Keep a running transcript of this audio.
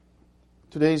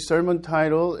Today's sermon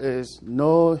title is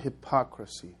No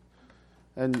Hypocrisy.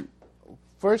 And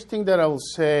first thing that I will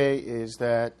say is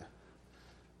that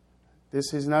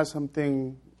this is not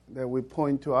something that we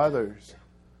point to others.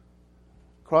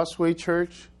 Crossway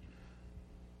Church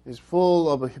is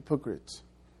full of hypocrites.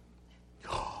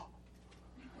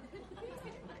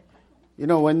 You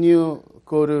know, when you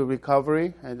go to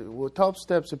recovery, and 12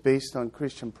 steps are based on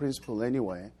Christian principle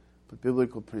anyway, but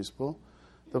biblical principle.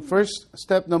 The first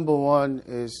step, number one,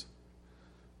 is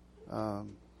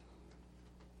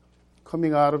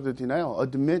coming out of the denial.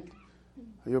 Admit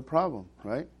your problem,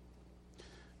 right?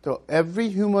 So every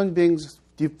human being's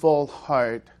default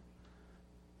heart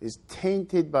is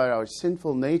tainted by our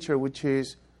sinful nature, which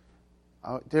is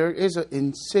there is an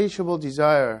insatiable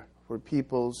desire for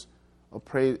people's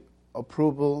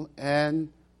approval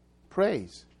and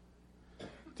praise.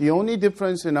 The only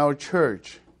difference in our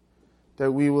church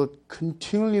that we will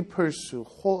continually pursue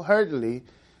wholeheartedly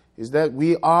is that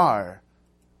we are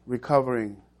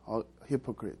recovering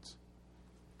hypocrites,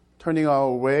 turning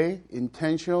our way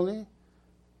intentionally,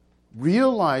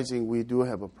 realizing we do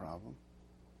have a problem.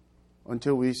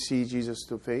 Until we see Jesus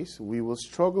to face, we will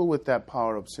struggle with that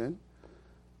power of sin.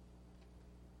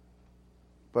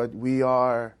 But we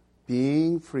are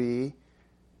being free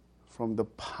from the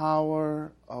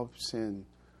power of sin,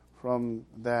 from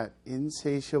that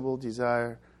insatiable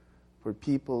desire for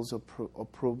people's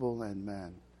approval and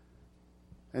man.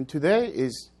 And today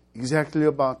is exactly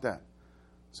about that.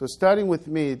 So starting with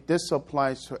me, this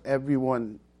applies to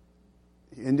everyone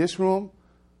in this room.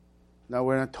 Now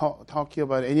we're not talking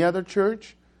about any other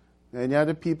church, any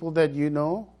other people that you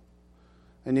know.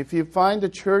 And if you find a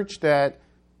church that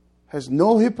has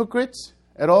no hypocrites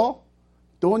at all,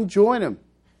 don't join them,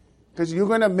 because you're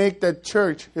going to make that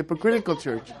church hypocritical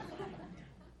church.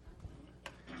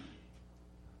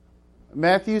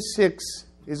 Matthew 6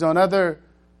 is another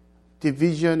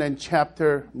division and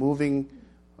chapter moving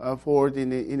forward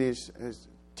in his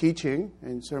teaching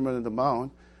in Sermon on the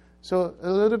Mount. So a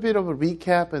little bit of a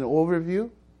recap and overview.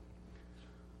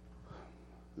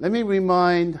 Let me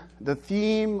remind the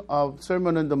theme of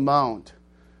Sermon on the Mount.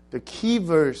 The key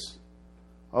verse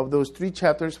of those three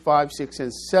chapters, 5, 6,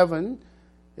 and 7,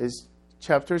 is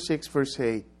chapter 6, verse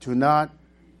 8. Do not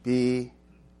be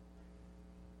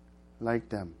like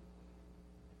them.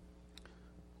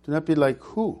 Do not be like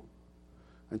who?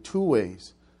 In two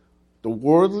ways. The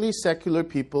worldly, secular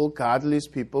people, godless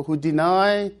people who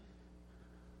deny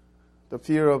the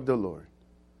fear of the Lord.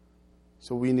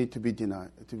 So we need to be denied.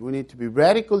 We need to be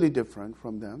radically different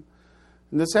from them.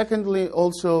 And the secondly,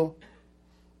 also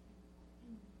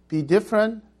be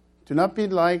different. Do not be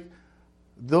like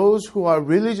those who are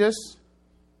religious,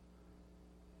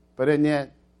 but and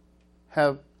yet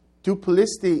have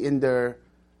duplicity in their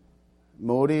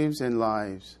motives and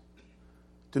lives.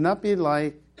 Do not be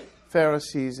like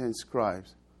Pharisees and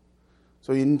scribes.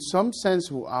 So in some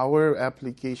sense, our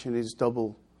application is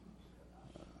double,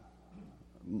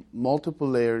 multiple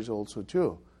layers also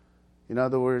too. In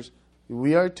other words,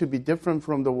 we are to be different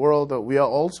from the world, but we are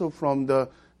also from the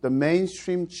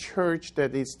mainstream church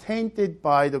that is tainted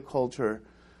by the culture.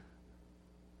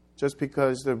 Just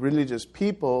because the religious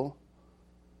people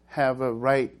have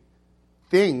right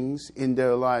things in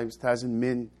their lives doesn't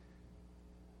mean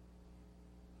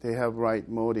they have right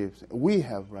motives. We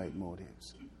have right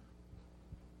motives.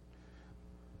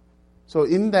 So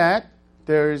in that,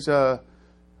 there's a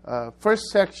first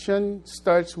section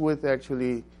starts with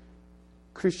actually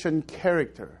Christian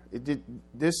character.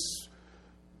 This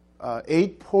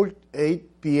eight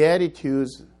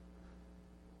Beatitudes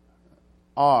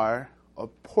are a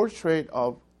portrait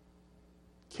of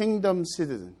kingdom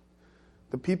citizens.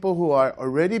 The people who are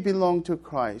already belong to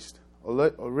Christ,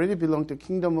 already belong to the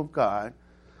kingdom of God,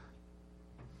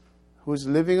 who's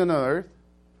living on earth.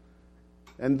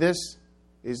 And this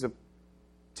is a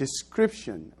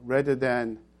description rather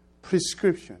than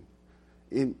prescription.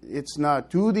 It's not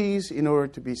do these in order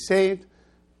to be saved,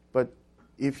 but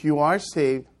if you are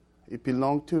saved, it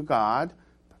belongs to God,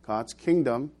 God's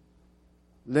kingdom.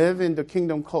 Live in the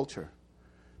kingdom culture.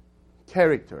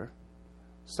 Character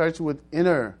starts with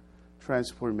inner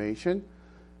transformation.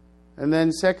 And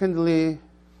then secondly,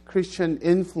 Christian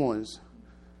influence.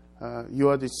 You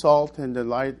are the salt and the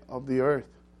light of the earth.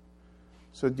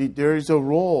 So there is a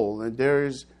role, and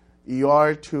you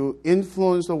are to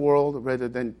influence the world rather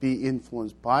than be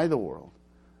influenced by the world.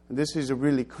 And this is a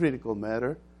really critical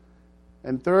matter.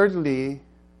 And thirdly,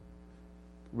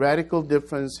 radical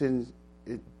difference in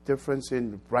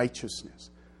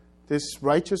righteousness. This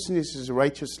righteousness is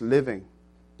righteous living.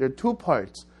 There are two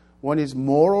parts. One is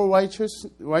moral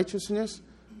righteousness.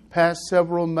 past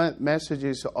several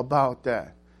messages about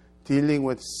that, dealing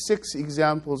with 6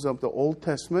 examples of the Old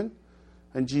Testament,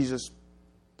 and Jesus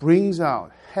brings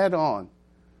out head on.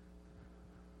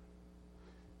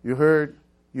 You heard,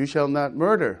 you shall not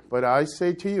murder, but I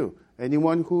say to you,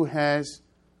 anyone who has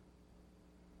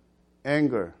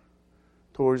anger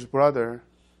towards brother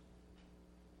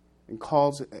and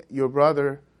calls your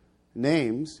brother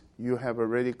names, you have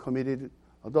already committed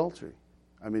adultery.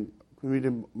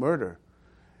 Committed murder.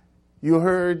 You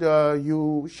heard,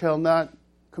 you shall not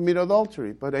commit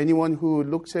adultery, but anyone who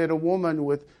looks at a woman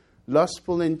with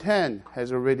lustful intent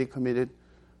has already committed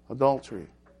adultery.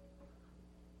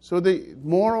 So the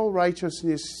moral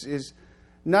righteousness is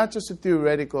not just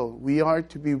theoretical. We are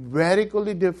to be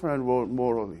radically different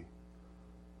morally.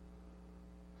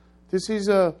 This is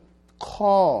a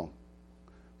call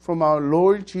from our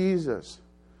Lord Jesus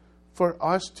for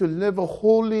us to live a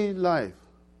holy life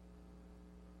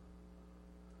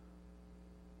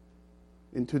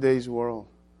in today's world,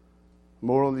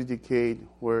 morally decayed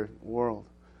world.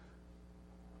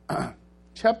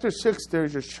 Chapter 6,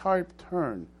 there's a sharp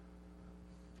turn.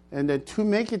 And then to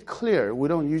make it clear, we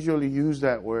don't usually use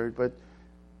that word, but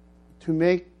to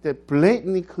make that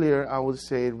blatantly clear, I would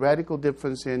say radical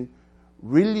difference in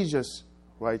religious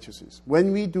righteousness.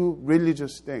 When we do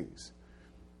religious things,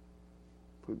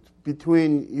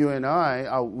 between you and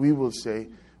I, we will say,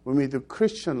 when we do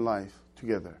Christian life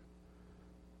together,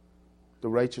 the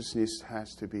righteousness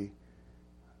has to be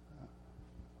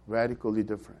radically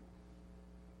different.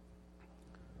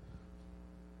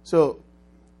 So,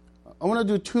 I want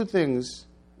to do 2 things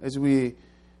as we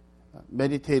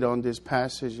meditate on this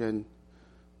passage. And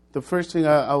the first thing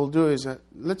I will do is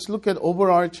let's look at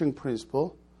overarching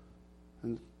principle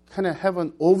and kind of have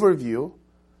an overview,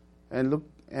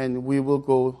 and we will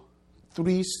go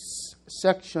 3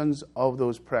 sections of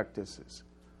those practices.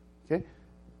 Okay?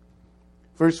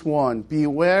 Verse 1,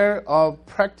 beware of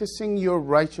practicing your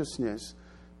righteousness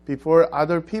before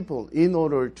other people in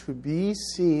order to be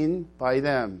seen by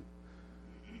them.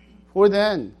 For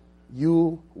then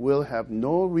you will have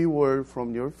no reward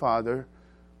from your Father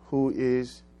who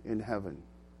is in heaven.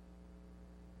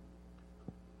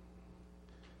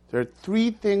 There are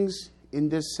 3 things in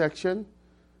this section: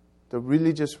 the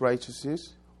religious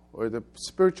righteousness or the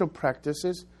spiritual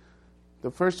practices.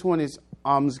 The first one is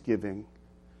almsgiving.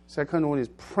 Second one is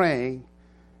praying.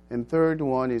 And third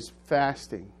one is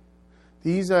fasting.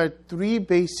 These are 3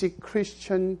 basic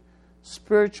Christian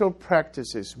spiritual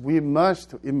practices we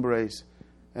must embrace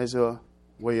as a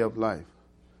way of life.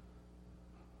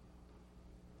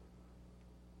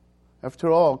 After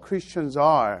all, Christians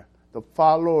are the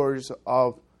followers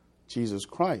of Jesus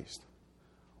Christ.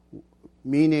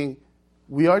 Meaning,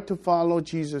 we are to follow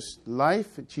Jesus'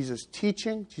 life, Jesus'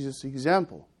 teaching, Jesus'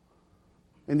 example.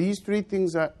 And these 3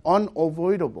 things are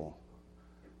unavoidable.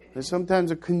 And sometimes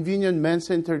a convenient,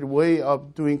 man-centered way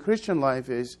of doing Christian life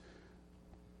is,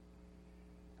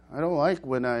 I don't like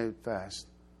when I fast.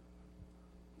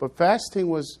 But fasting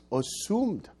was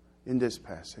assumed in this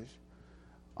passage.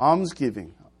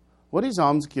 Almsgiving. What is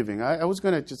almsgiving? I was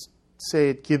going to just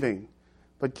say it giving.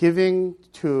 But giving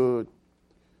to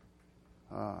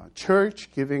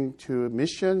church, giving to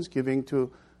missions, giving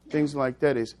to things like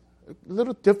that is a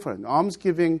little different.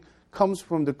 Almsgiving comes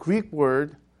from the Greek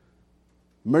word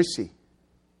mercy,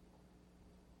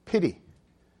 pity.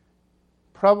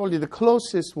 Probably the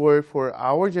closest word for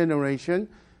our generation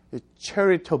is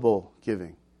charitable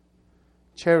giving.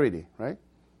 Charity, right?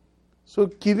 So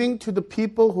giving to the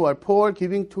people who are poor,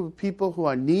 giving to people who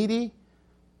are needy,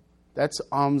 that's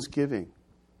almsgiving.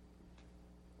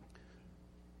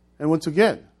 And once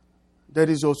again, that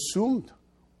is assumed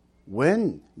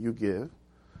when you give.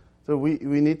 So we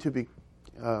need to be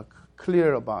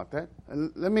clear about that.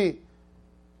 And let me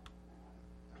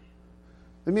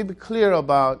be clear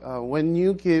about when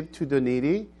you give to the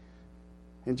needy,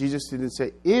 and Jesus didn't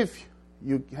say if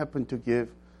you happen to give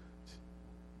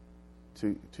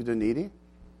to the needy.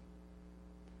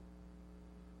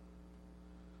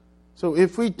 So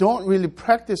if we don't really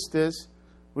practice this,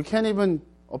 we can't even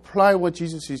apply what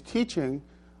Jesus is teaching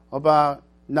about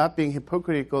not being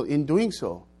hypocritical in doing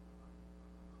so.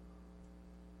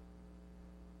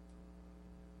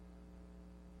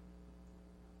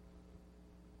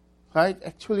 I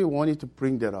actually wanted to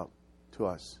bring that up to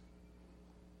us.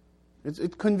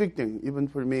 It's convicting, even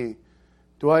for me.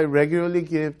 Do I regularly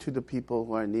give to the people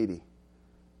who are needy?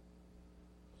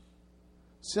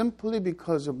 Simply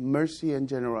because of mercy and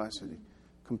generosity,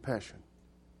 compassion.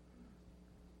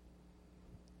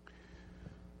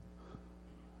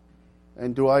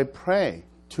 And do I pray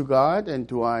to God, and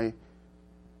do I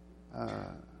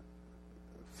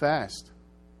fast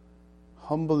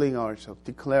humbling ourselves,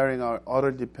 declaring our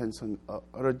utter dependence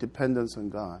on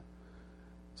God.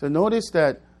 So notice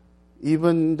that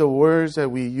even the words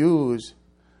that we use,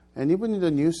 and even in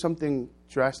the news something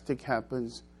drastic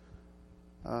happens,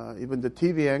 even the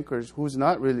TV anchors, who's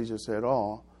not religious at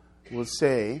all, will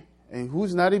say, and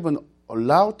who's not even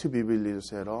allowed to be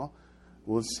religious at all,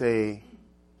 will say,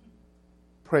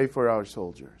 pray for our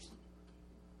soldiers.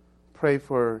 Pray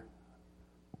for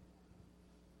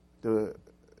the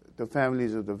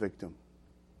families of the victim.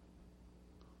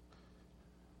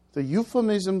 The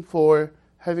euphemism for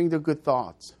having the good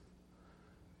thoughts.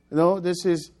 This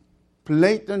is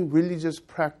blatant religious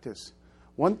practice.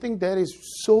 One thing that is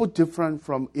so different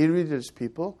from irreligious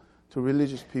people to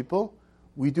religious people,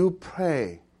 we do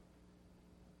pray.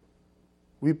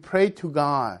 We pray to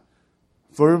God.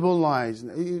 Verbalize.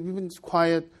 Even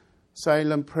quiet,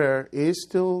 silent prayer is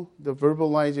still the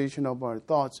verbalization of our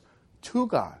thoughts to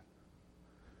God,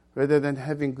 rather than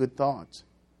having good thoughts.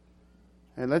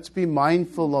 And let's be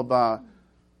mindful about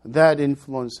that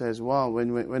influence as well.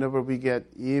 Whenever we get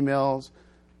emails,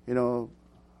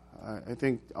 I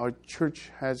think our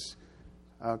church has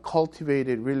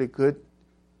cultivated really good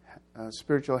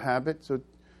spiritual habits. So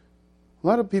a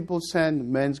lot of people send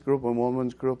men's group or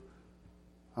women's group,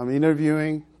 I'm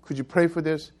interviewing, could you pray for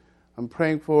this? I'm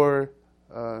praying for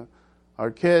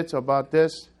our kids about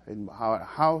this in our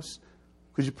house.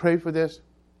 Could you pray for this?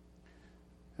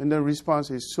 And the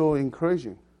response is so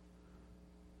encouraging.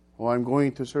 Oh, I'm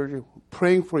going to surgery.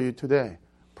 Praying for you today.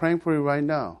 Praying for you right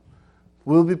now.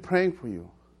 We'll be praying for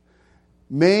you.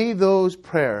 May those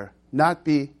prayers not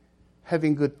be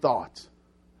having good thoughts.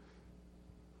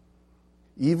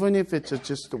 Even if it's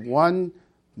just one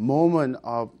moment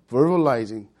of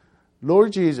verbalizing,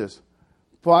 Lord Jesus,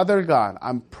 Father God,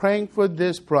 I'm praying for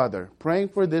this brother, praying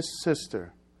for this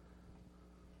sister.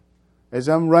 As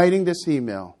I'm writing this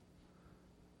email,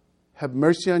 have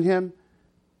mercy on him.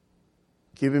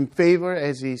 Give him favor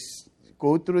as he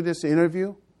go through this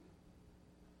interview.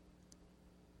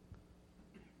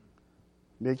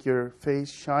 Make your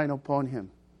face shine upon him.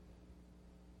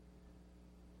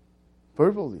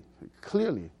 Verbally,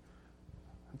 clearly.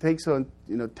 It takes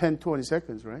 10, 20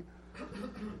 seconds, right?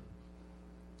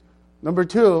 Number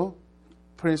 2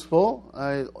 principle,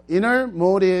 inner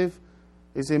motive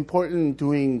is important in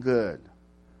doing good.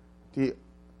 The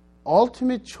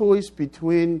ultimate choice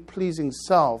between pleasing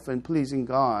self and pleasing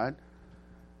God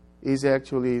is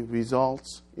actually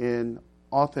results in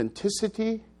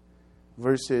authenticity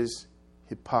versus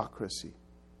hypocrisy.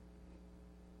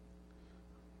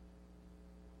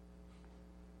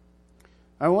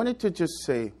 I wanted to just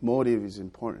say motive is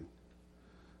important.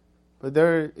 But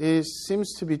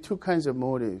seems to be two kinds of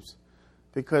motives,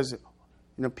 because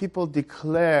people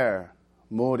declare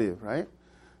motive, right?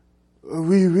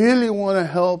 We really want to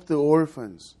help the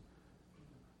orphans.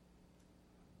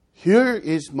 Here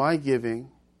is my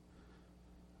giving.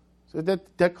 So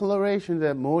that declaration,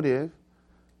 that motive,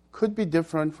 could be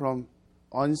different from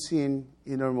unseen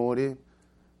inner motive.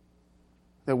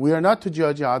 That we are not to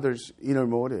judge others' inner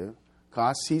motive.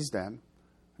 God sees them.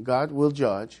 God will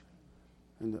judge.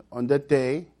 And on that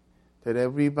day, that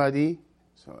everybody,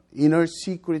 so inner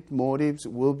secret motives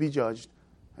will be judged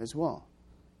as well.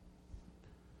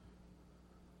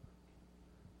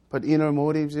 But inner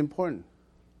motive is important.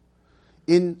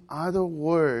 In other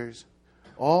words,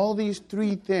 all these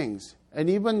three things, and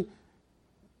even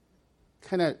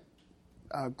kind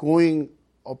of going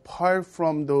apart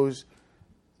from those,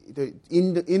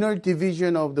 in the inner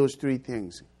division of those three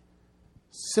things,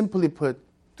 simply put,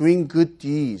 doing good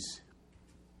deeds,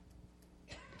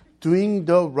 doing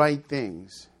the right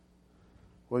things,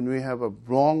 when we have a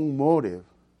wrong motive,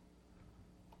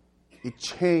 it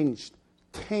taints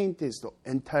the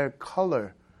entire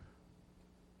color,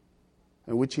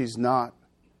 and which is not,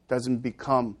 doesn't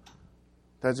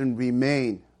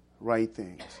remain right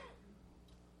things.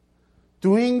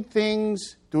 Doing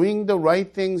the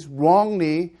right things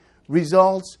wrongly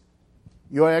results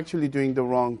you're actually doing the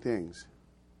wrong things.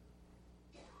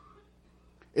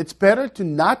 It's better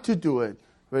not to do it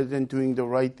rather than doing the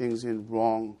right things in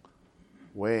wrong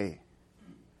way.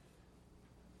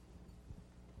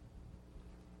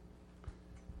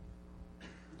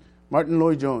 Martin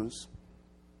Lloyd-Jones,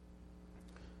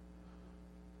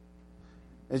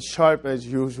 as sharp as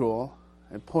usual,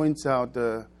 and points out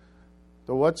the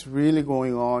what's really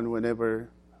going on whenever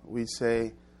we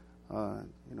say,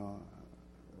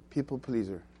 people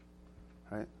pleaser,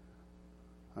 right?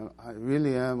 I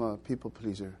really am a people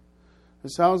pleaser.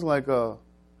 It sounds like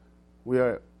we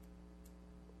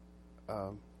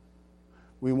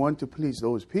want to please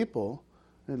those people.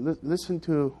 And listen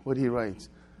to what he writes.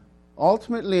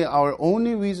 Ultimately, our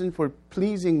only reason for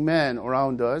pleasing men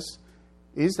around us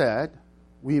is that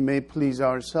we may please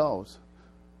ourselves.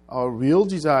 Our real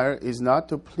desire is not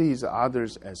to please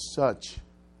others as such.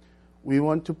 We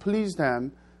want to please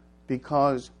them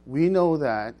because we know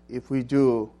that if we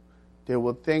do, they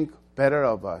will think better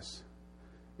of us.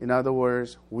 In other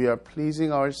words, we are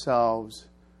pleasing ourselves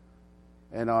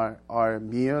and are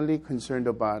merely concerned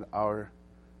about our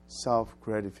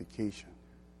self-gratification.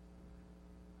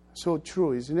 So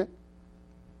true, isn't it?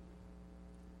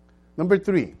 Number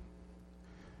 3,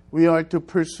 we are to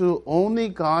pursue only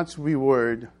God's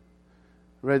reward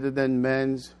rather than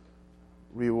man's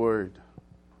reward.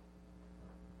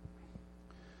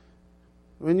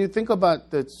 When you think about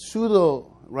the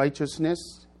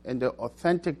pseudo-righteousness and the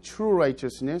authentic true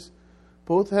righteousness,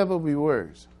 both have a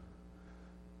reward.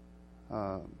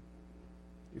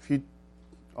 If you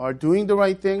are doing the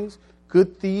right things,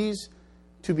 good deeds,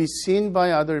 to be seen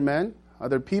by other men,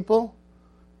 other people,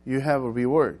 you have a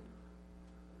reward.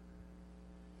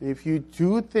 If you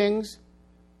do things,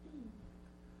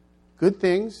 good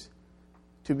things,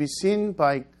 to be seen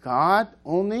by God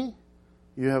only,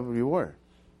 you have a reward.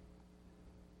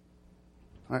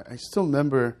 I still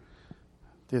remember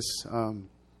this.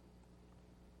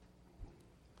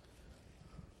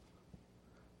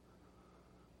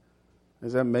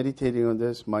 As I'm meditating on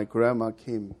this, my grandma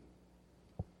came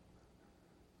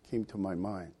to my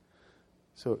mind.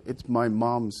 So it's my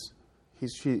mom's.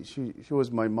 She was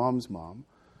my mom's mom.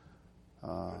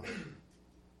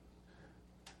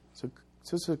 So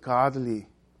just a godly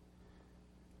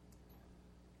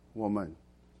woman.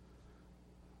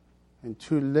 And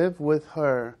to live with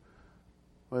her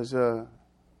was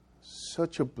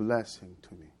such a blessing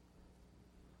to me.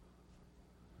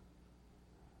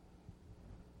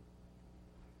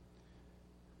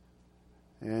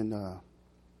 And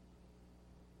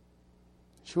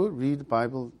she would read the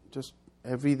Bible just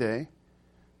every day.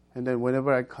 And then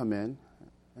whenever I come in,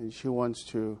 and she wants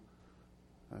to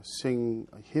sing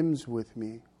hymns with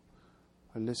me,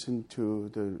 or listen to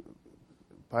the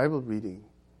Bible reading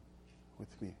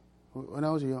with me. When I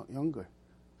was younger,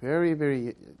 very,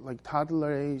 very, like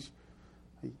toddler age.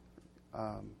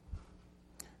 And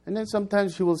then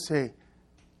sometimes she will say,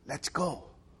 "Let's go."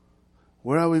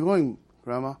 "Where are we going,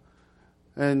 Grandma?"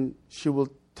 And she will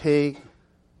take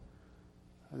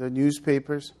the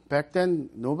newspapers. Back then,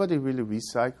 nobody really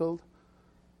recycled.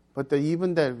 But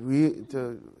even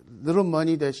the little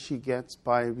money that she gets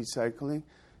by recycling,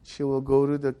 she will go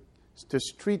to the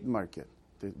street market,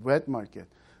 the wet market.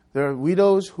 There are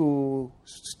widows whose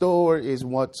store is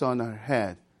what's on her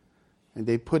head. And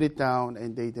they put it down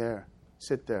and they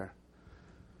sit there.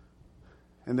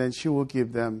 And then she will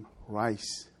give them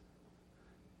rice.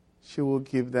 She will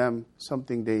give them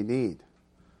something they need.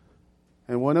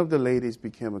 And one of the ladies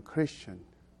became a Christian.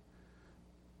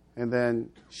 And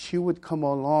then she would come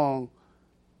along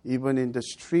even in the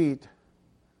street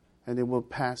and it will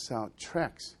pass out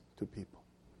tracts to people.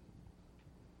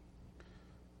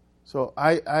 So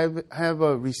I have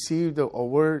received an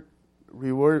award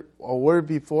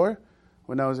before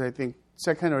when I was, I think,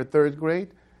 2nd or 3rd grade,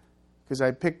 because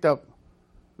I picked up,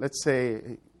 let's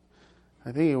say,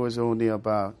 I think it was only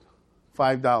about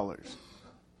 $5.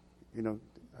 You know,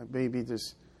 maybe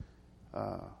just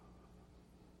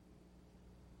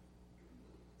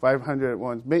 500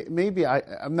 ones. Maybe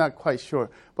I'm not quite sure,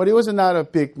 but it was not a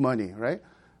big money, right?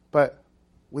 But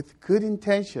with good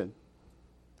intention,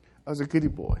 I was a goody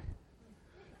boy.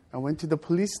 I went to the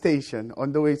police station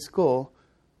on the way to school,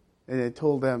 and I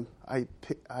told them, I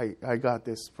got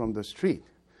this from the street.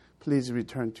 Please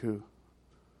return to,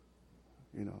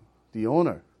 the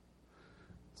owner.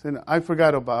 So I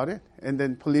forgot about it, and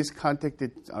then police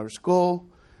contacted our school,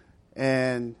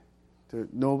 and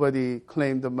nobody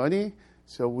claimed the money,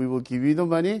 so we will give you the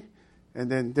money,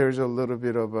 and then there's a little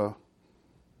bit of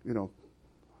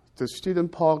the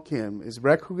student Paul Kim is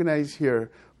recognized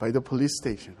here by the police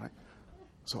station, right?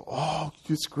 So,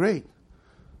 it's great.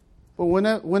 But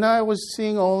when I was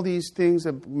seeing all these things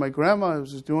that my grandma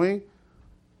was doing,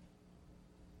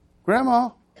 Grandma,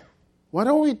 why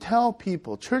don't we tell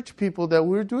people, church people, that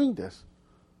we're doing this?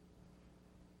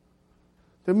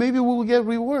 Then maybe we'll get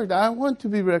reward. I want to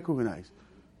be recognized,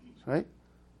 right?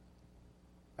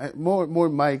 More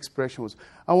my expression was,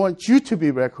 I want you to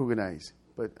be recognized,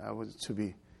 but I want to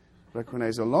be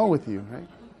recognized along with you, right?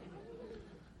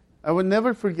 I will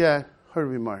never forget her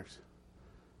remarks.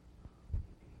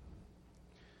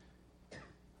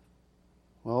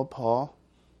 Well, Paul,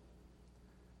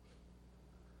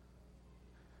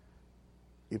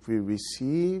 if we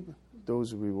receive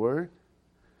those rewards,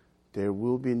 there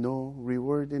will be no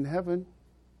reward in heaven.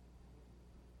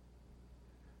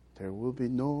 there will be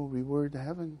no reward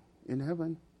in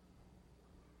heaven.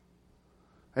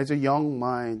 As a young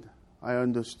mind, I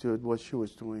understood what she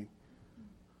was doing.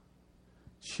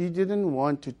 She didn't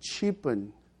want to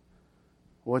cheapen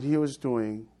what he was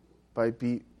doing by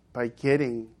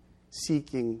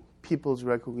seeking people's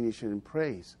recognition and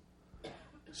praise.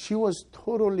 She was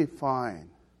totally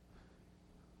fine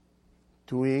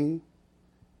doing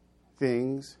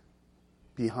things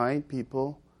behind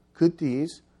people, good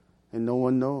deeds, and no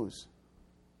one knows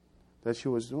that she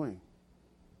was doing.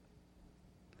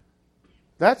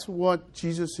 That's what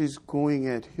Jesus is going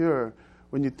at here.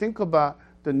 When you think about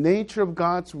the nature of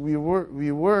God's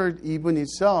reward, even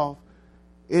itself,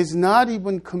 is not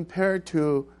even compared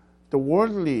to the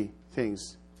worldly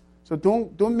things. So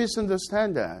don't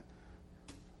misunderstand that.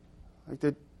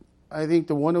 I think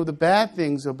one of the bad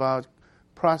things about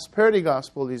prosperity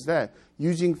gospel is that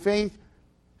using faith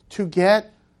to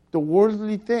get the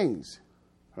worldly things,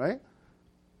 right?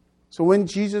 So when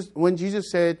Jesus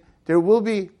said there will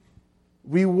be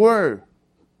reward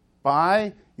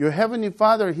by your heavenly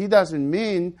Father, he doesn't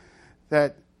mean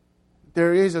that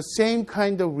there is a same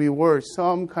kind of reward,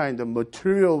 some kind of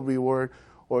material reward,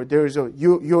 or there's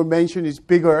your mansion is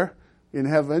bigger in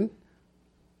heaven,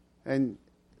 and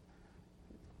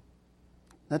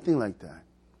nothing like that.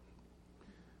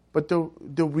 But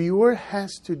the reward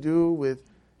has to do with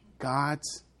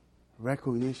God's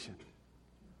recognition.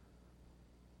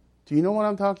 Do you know what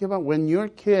I'm talking about? When your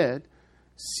kid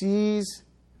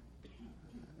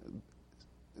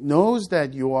knows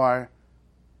that you are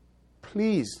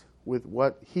pleased with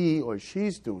what he or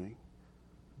she's doing,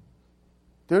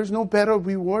 there's no better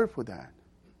reward for that.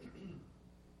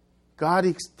 God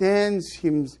extends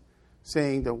him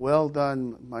saying that, well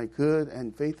done, my good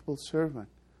and faithful servant.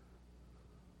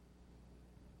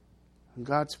 And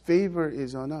God's favor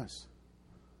is on us.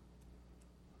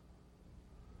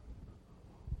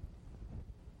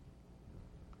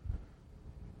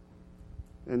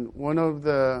 And one of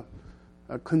the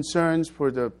concerns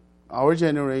for our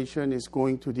generation is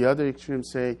going to the other extreme,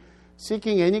 say,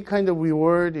 seeking any kind of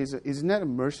reward isn't that a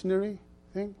mercenary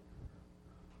thing?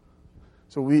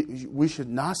 So we should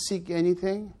not seek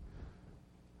anything?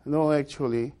 No,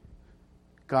 actually,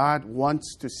 God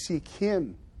wants to seek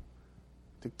him,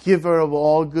 the giver of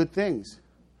all good things.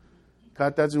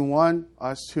 God doesn't want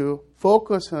us to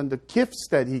focus on the gifts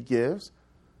that he gives.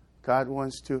 God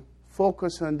wants to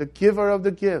focus on the giver of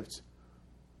the gifts.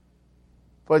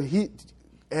 But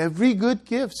every good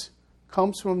gift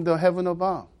comes from the heaven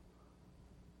above.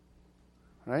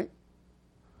 Right?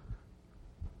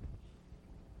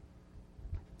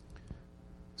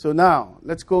 So now,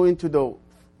 let's go into the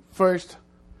first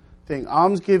thing,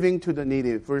 almsgiving to the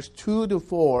needy. Verse 2 to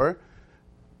 4.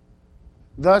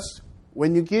 Thus,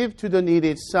 when you give to the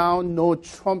needy, sound no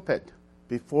trumpet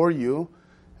before you,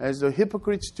 as the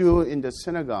hypocrites do in the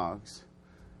synagogues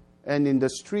and in the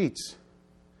streets,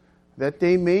 that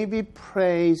they may be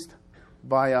praised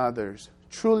by others.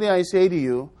 Truly I say to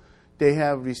you, they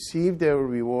have received their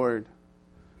reward.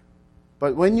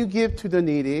 But when you give to the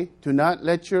needy, do not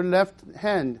let your left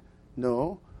hand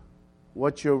know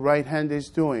what your right hand is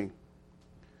doing,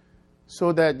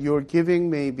 so that your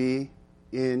giving may be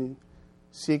in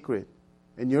secret.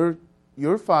 And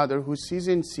your Father who sees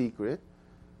in secret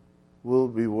will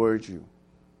reward you.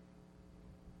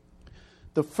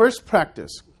 The first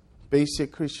practice,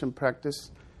 basic Christian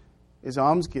practice, is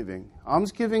almsgiving.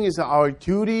 Almsgiving is our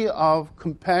duty of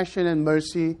compassion and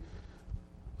mercy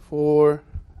for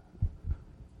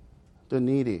the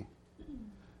needy.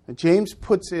 And James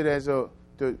puts it as the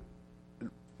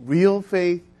real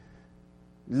faith,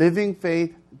 living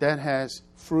faith that has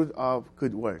fruit of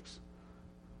good works.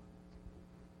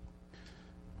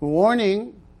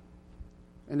 Warning,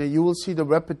 and then you will see the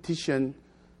repetition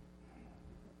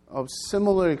of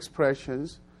similar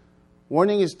expressions.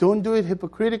 Warning is don't do it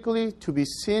hypocritically, to be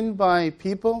seen by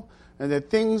people, and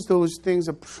those things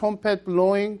of trumpet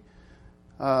blowing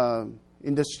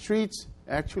in the streets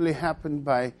actually happened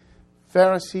by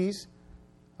Pharisees.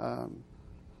 And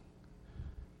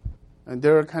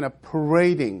they're kind of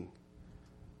parading,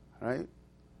 right?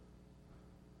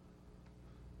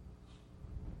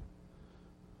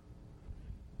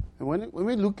 And when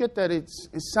we look at that, it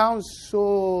sounds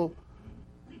so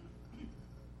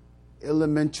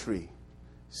elementary,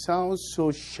 sounds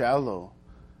so shallow.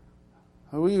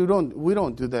 We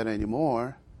don't do that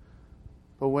anymore.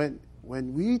 But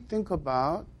when we think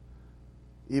about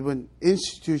even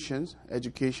institutions,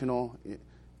 educational,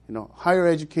 higher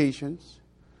educations,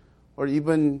 or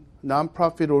even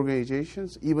nonprofit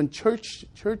organizations, even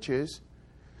churches,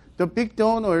 the big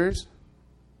donors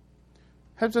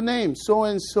have the name,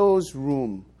 so-and-so's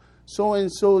room,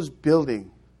 so-and-so's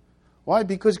building. Why?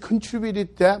 Because it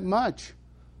contributed that much.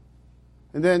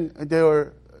 And then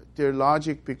their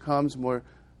logic becomes more,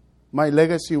 my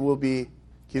legacy will be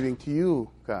giving to you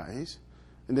guys.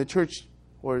 And the church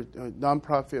or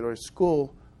nonprofit or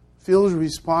school feels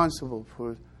responsible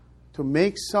to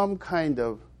make some kind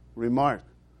of remark.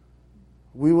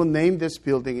 We will name this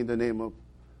building in the name of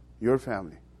your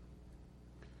family.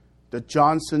 The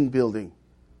Johnson Building.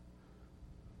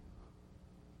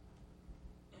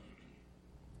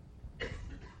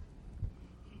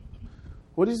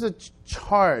 What is the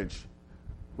charge?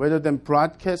 Rather than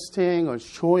broadcasting or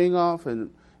showing off,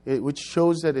 which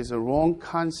shows that it's a wrong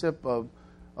concept of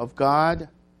God,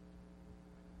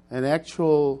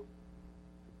 the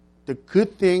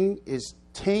good thing is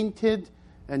tainted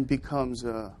and becomes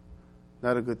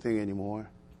not a good thing anymore.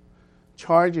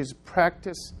 Charge is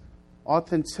practice,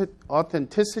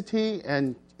 authenticity,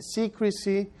 and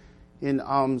secrecy in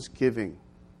almsgiving.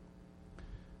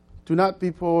 Do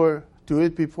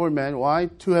it before man. Why?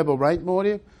 To have a right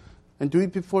motive, and do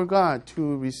it before God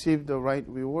to receive the right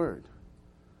reward.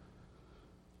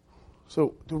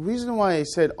 So the reason why I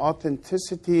said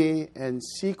authenticity and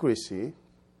secrecy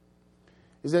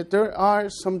is that there are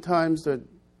sometimes the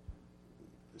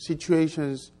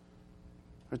situations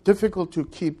are difficult to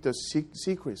keep the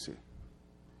secrecy.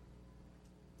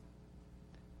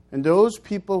 And those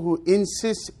people who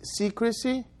insist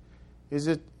secrecy, is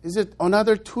it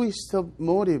another twist of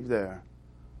motive there?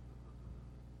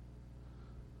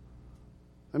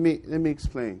 Let me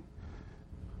explain.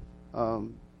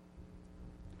 In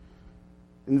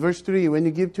verse 3, when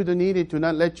you give to the needy, do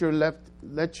not let your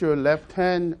left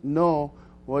hand know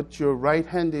what your right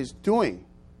hand is doing.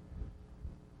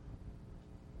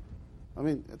 I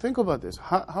mean, think about this.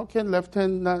 How can left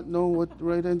hand not know what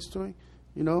right hand is doing?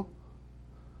 You know?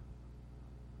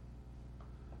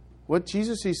 What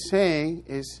Jesus is saying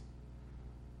is,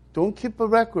 don't keep a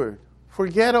record.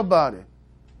 Forget about it.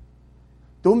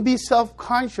 Don't be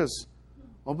self-conscious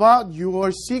about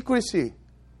your secrecy.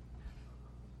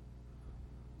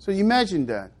 So imagine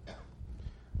that.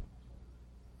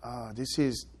 This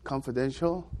is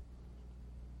confidential.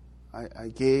 I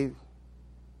gave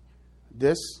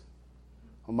this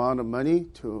amount of money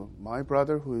to my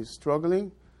brother who is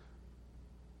struggling.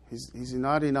 He's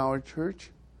not in our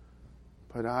church,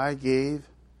 but I gave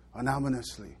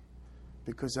anonymously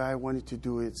because I wanted to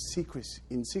do it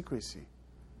in secrecy.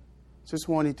 Just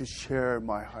wanted to share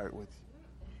my heart with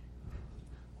you.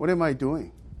 What am I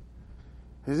doing?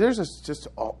 There's just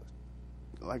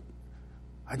like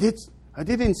I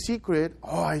did in secret.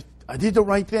 I did the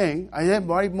right thing. I had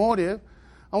the right motive.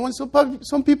 I want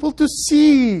some people to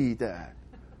see that.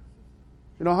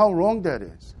 You know how wrong that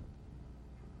is.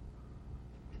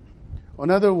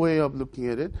 Another way of looking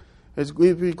at it is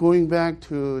if we're going back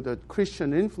to the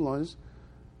Christian influence.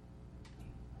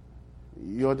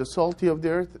 You're the salt of the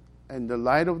earth and the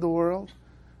light of the world.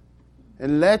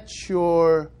 And let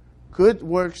your good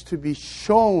works to be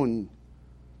shown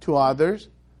to others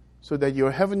so that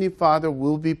your heavenly Father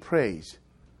will be praised.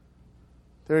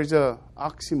 There's an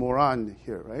oxymoron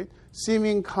here, right?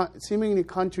 Seemingly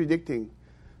contradicting.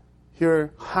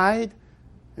 Here, hide,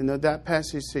 and that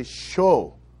passage says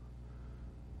show.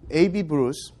 A.B.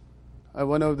 Bruce,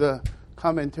 one of the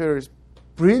commentators,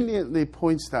 brilliantly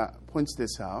points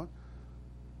this out.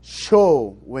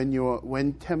 Show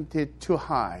when tempted to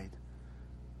hide.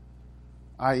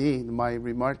 I.e., my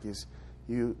remark is,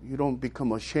 you don't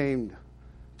become ashamed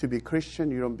to be Christian.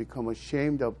 You don't become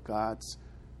ashamed of God's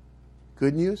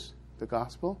good news, the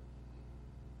gospel.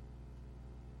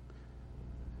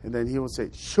 And then he will say,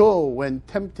 show when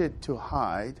tempted to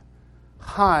hide.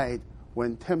 Hide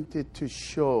when tempted to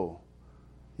show.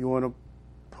 You want to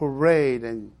parade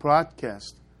and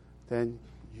broadcast, then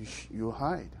you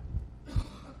hide.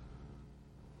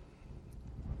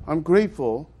 I'm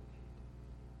grateful,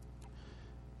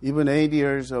 even 8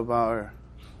 years of our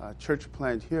church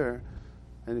plant here,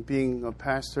 and being a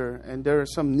pastor, and there are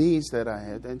some needs that I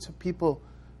had, and some people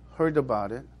heard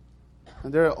about it,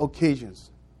 and there are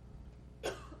occasions.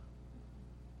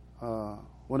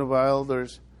 One of our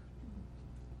elders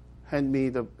handed me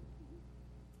the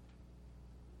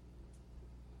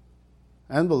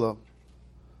envelope,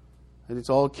 and it's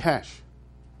all cash.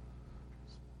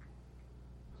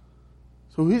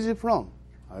 So who is it from?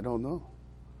 I don't know.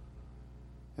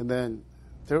 And then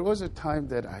there was a time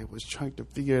that I was trying to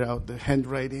figure out the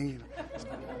handwriting,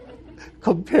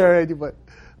 compare it,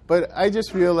 but I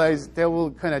just realized that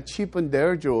will kind of cheapen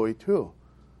their joy too.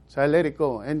 So I let it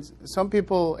go. And some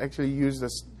people actually use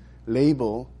this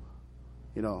label,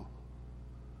 you know.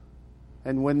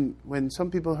 And when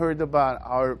some people heard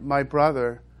about my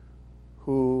brother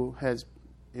who has,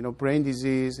 brain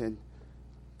disease and,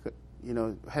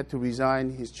 had to resign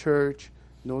his church,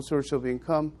 no source of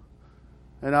income,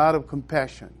 and out of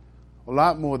compassion, a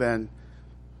lot more than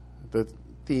the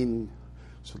thin,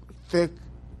 thick,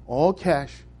 all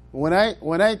cash. When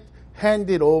I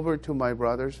handed over to my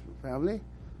brother's family,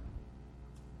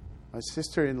 my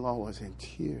sister-in-law was in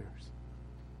tears.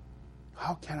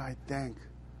 How can I thank?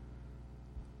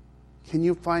 Can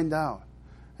you find out?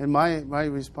 And my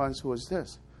response was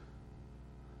this: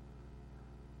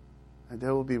 and they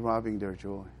will be robbing their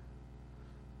joy.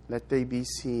 Let they be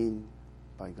seen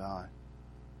by God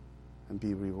and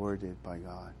be rewarded by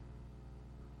God.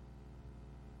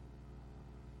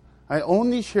 I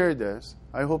only share this.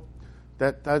 I hope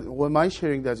that my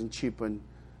sharing doesn't cheapen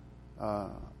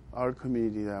our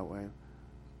community that way.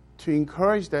 To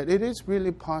encourage that it is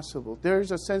really possible. There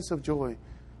is a sense of joy.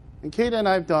 And Kate and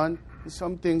I have done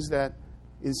some things that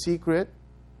in secret,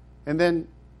 and then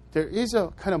there is a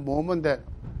kind of moment that,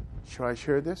 should I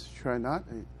share this? Should I not?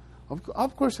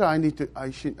 Of course, I need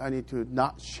to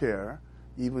not share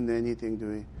even anything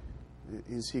doing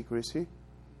in secrecy.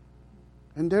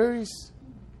 And there is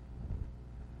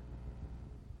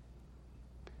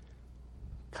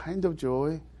kind of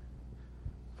joy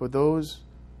for those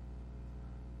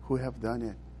who have done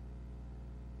it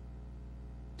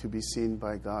to be seen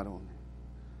by God only.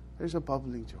 There's a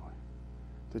bubbling joy.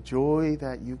 The joy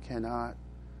that you cannot,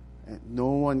 and no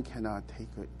one cannot take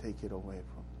it away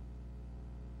from.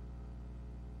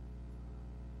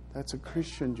 That's a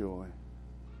Christian joy.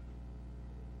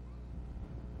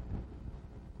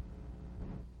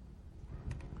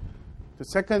 The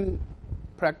second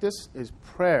practice is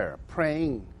prayer,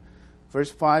 praying.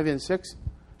 Verse 5 and 6.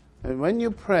 And when you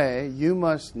pray, you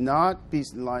must not be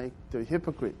like the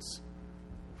hypocrites,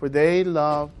 for they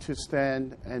love to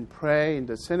stand and pray in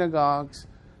the synagogues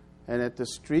and at the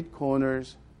street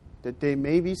corners, that they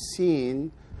may be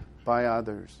seen by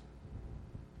others.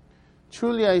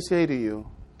 Truly I say to you,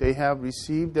 they have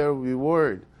received their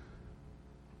reward.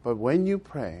 But when you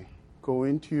pray, go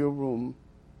into your room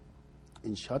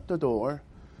and shut the door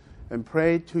and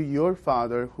pray to your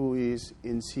Father who is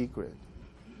in secret.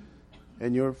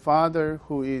 And your Father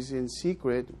who is in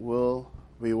secret will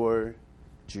reward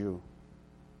you.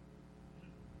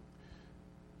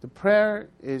 The prayer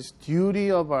is duty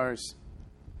of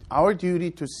our duty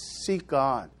to seek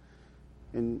God.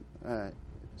 In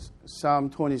Psalm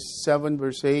 27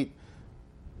 verse 8,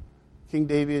 King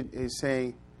David is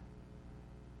saying,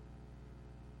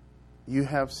 you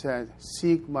have said,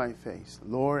 seek my face.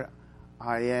 Lord,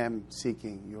 I am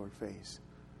seeking your face.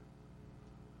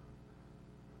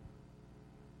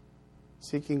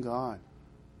 Seeking God.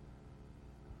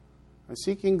 And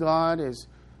seeking God is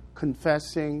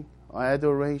confessing,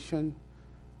 adoration,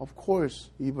 of course,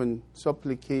 even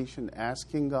supplication,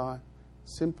 asking God,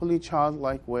 simply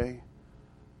childlike way.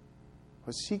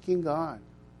 But seeking God,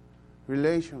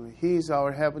 relationally. He is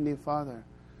our Heavenly Father.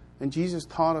 And Jesus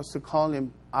taught us to call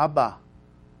Him Abba,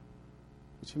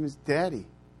 which means Daddy.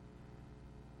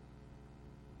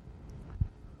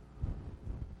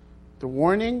 The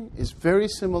warning is very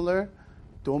similar.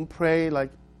 Don't pray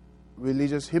like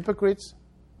religious hypocrites,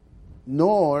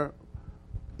 nor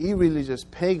irreligious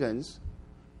pagans,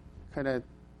 kind of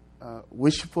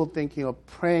wishful thinking of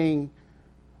praying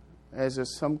as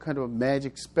some kind of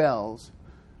magic spells.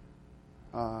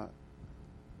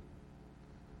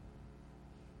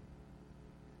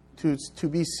 To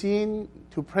be seen,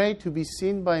 to pray to be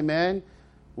seen by man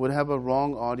would have a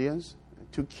wrong audience.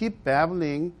 To keep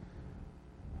babbling,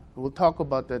 we'll talk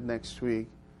about that next week.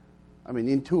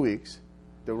 In 2 weeks,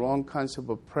 the wrong concept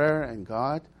of prayer and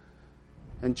God.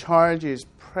 And charge is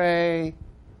pray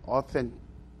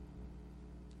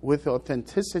with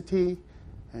authenticity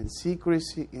and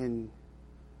secrecy in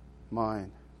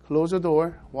mind. Close the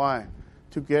door. Why?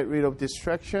 To get rid of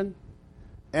distraction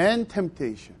and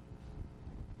temptation.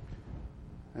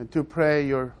 And to pray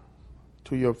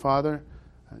to your Father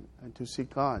and to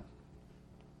seek God.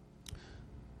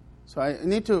 So I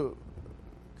need to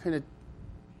kind of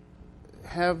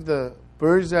have the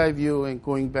bird's eye view and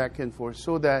going back and forth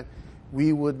so that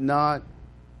we would not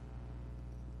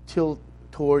tilt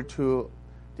toward to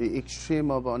the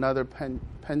extreme of another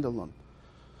pendulum.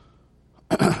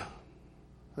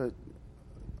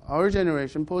 Our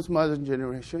generation, postmodern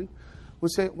generation,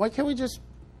 would say, why can't we just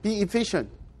be efficient?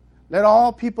 Let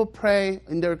all people pray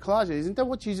in their closet. Isn't that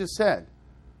what Jesus said?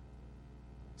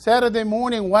 Saturday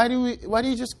morning, why do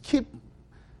you just keep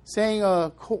saying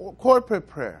a corporate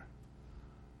prayer?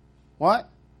 What?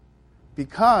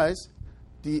 Because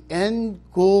the end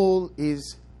goal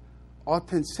is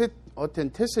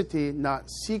authenticity, not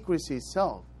secrecy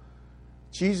itself.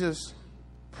 Jesus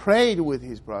prayed with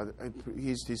his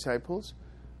disciples,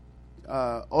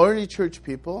 early church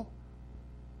people.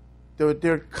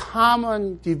 Their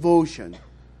common devotion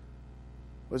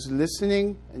was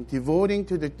listening and devoting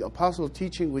to the apostle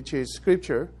teaching, which is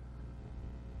Scripture,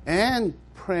 and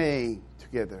praying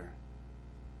together,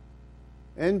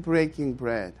 and breaking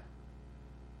bread,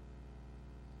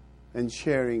 and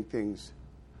sharing things.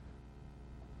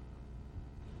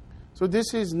 So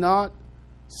this is not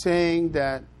saying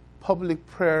that public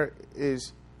prayer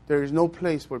there is no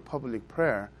place for public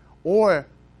prayer or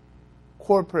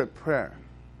corporate prayer.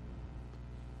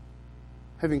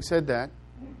 Having said that,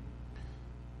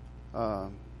 a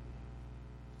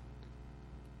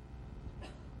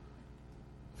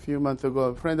few months ago,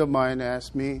 a friend of mine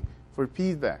asked me for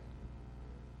feedback.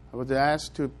 I was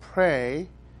asked to pray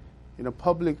in a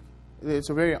public. It's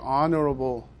a very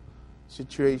honorable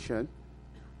situation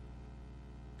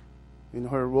in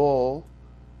her role.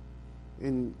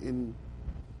 In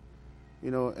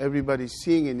everybody's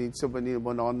seeing it, needs somebody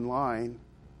online.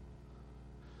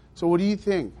 So what do you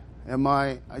think?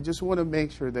 I just want to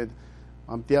make sure that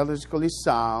I'm theologically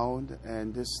sound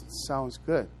and this sounds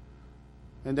good.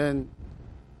 And then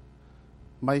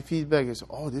my feedback is,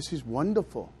 oh, this is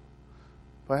wonderful.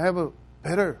 But I have a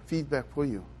better feedback for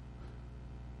you.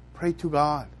 Pray to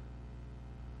God.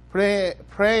 Pray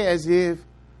as if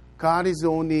God is the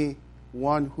only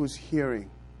one who's hearing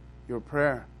your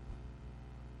prayer.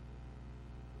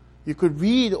 You could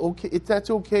read, okay, if that's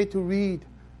okay to read,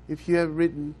 if you have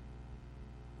written.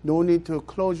 No need to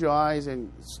close your eyes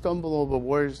and stumble over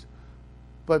words,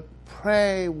 but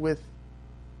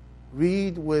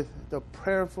read with the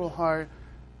prayerful heart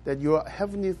that your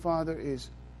Heavenly Father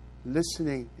is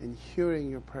listening and hearing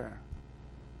your prayer.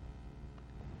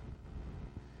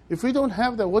 If we don't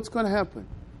have that, what's going to happen?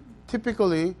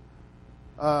 Typically,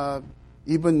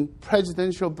 even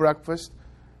presidential breakfast,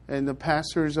 and the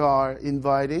pastors are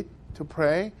invited to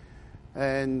pray,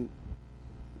 and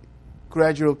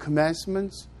gradual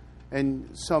commencements, and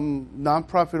some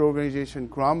nonprofit organization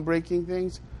groundbreaking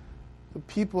things. The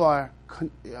people are,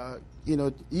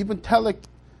 even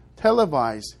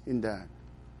televised in that.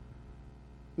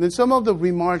 And then some of the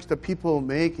remarks that people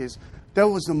make is, that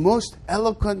was the most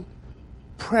eloquent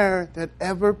prayer that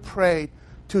ever prayed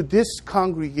to this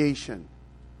congregation.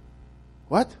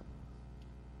 What?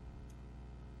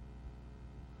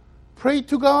 Pray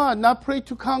to God, not pray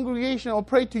to congregation or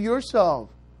pray to yourself.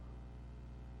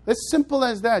 As simple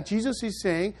as that. Jesus is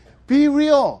saying, be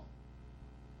real.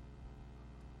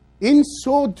 In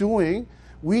so doing,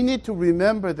 we need to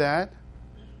remember that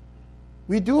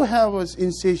we do have an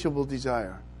insatiable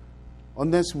desire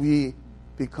unless we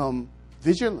become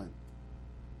vigilant.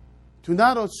 Do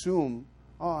not assume,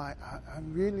 I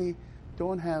really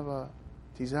don't have a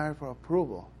desire for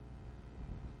approval.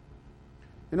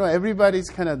 Everybody's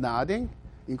kind of nodding,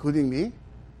 including me.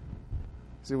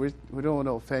 So we don't want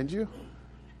to offend you.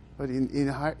 But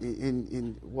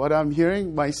in what I'm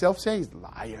hearing myself saying is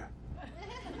liar.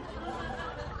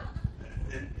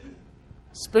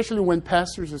 Especially when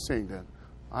pastors are saying that.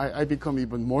 I become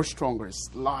even more stronger. It's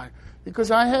lie.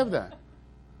 Because I have that.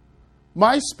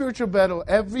 My spiritual battle,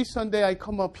 every Sunday I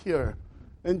come up here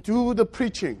and do the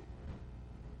preaching.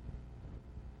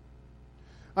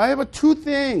 I have two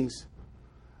things.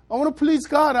 I want to please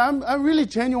God. I'm really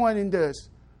genuine in this.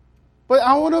 But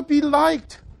I want to be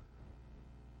liked.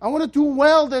 I want to do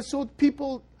well so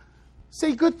people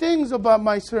say good things about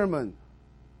my sermon.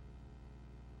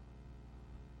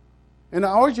 And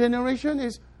our generation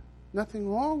is nothing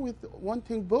wrong with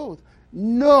wanting both.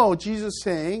 No, Jesus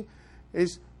saying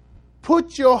is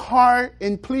put your heart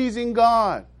in pleasing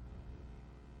God.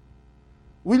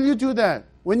 Will you do that?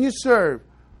 When you serve,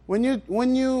 when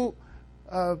you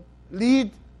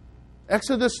lead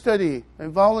Exodus study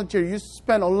and volunteer, you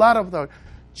spend a lot of the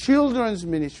children's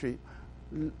ministry,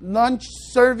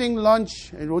 serving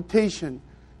lunch and rotation,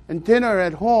 and dinner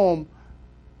at home.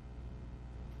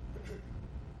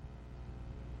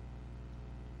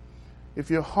 If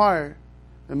your heart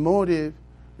and motive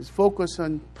is focused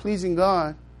on pleasing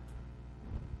God,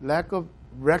 lack of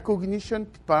recognition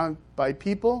by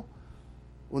people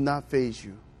will not faze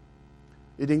you.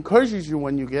 It encourages you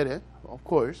when you get it, of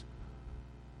course.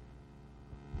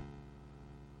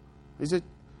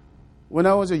 When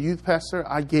I was a youth pastor,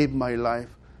 I gave my life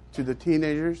to the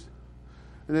teenagers.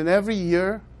 And then every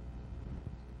year,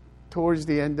 towards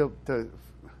the end of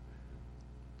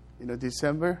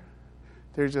December,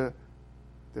 there's the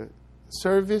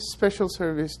special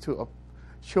service to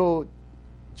show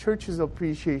church's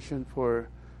appreciation for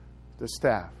the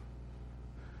staff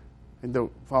and the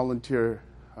volunteer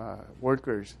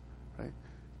workers, right?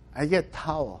 I get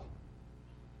towel.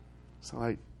 So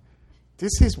like,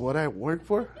 this is what I work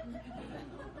for?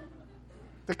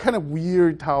 The kind of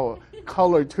weird towel,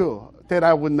 color too, that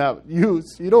I would not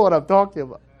use. You know what I'm talking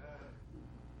about?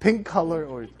 Pink color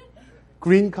or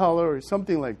green color or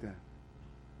something like that.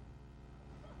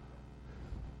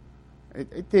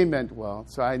 They meant well,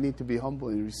 so I need to be humble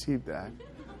and receive that.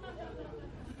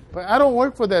 But I don't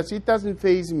work for that, so it doesn't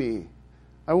faze me.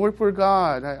 I work for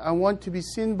God. I want to be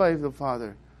seen by the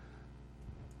Father.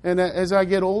 And as I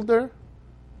get older,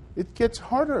 it gets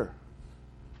harder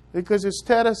because the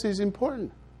status is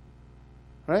important,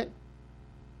 right?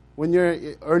 When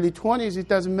you're early 20s, it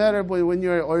doesn't matter, but when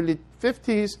you're early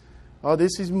 50s, oh,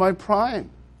 this is my prime.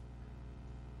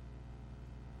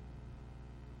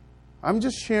 I'm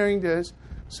just sharing this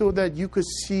so that you could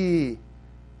see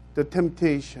the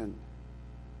temptation.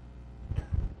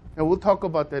 And we'll talk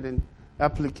about that in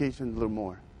application a little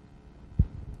more.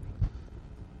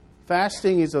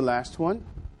 Fasting is the last one.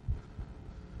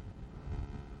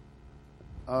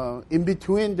 In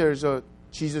between, there's a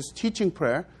Jesus teaching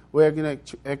prayer. We're going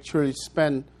to actually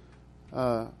spend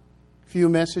a few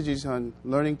messages on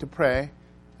learning to pray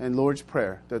and Lord's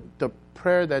Prayer, the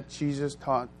prayer that Jesus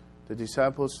taught the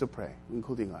disciples to pray,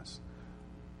 including us.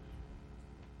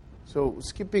 So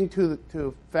skipping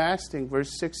to fasting,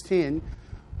 verse 16,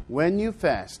 when you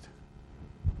fast,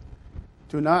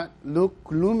 do not look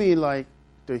gloomy like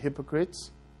the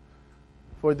hypocrites,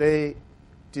 for they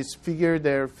disfigure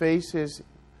their faces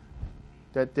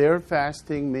that their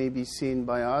fasting may be seen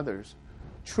by others.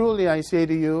 Truly I say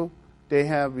to you, they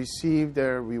have received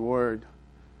their reward.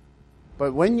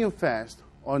 But when you fast,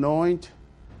 anoint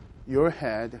your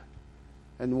head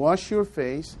and wash your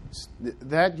face,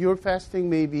 that your fasting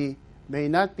may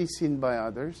not be seen by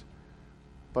others,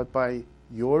 but by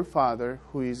your Father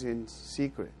who is in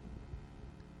secret.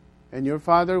 And your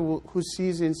Father who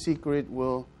sees in secret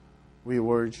will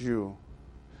reward you.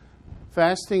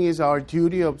 Fasting is our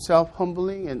duty of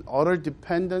self-humbling and utter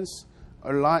dependence,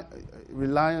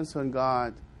 reliance on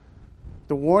God.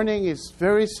 The warning is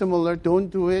very similar. Don't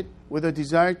do it with a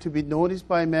desire to be noticed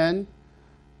by men,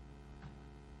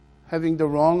 having the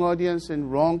wrong audience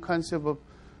and wrong concept of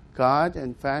God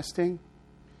and fasting,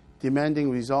 demanding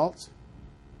results.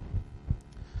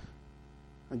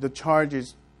 And the charge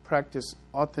is practice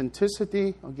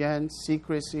authenticity, again,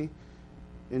 secrecy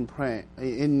in praying,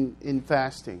 in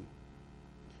fasting.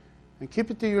 And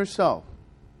keep it to yourself,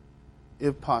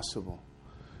 if possible.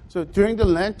 So during the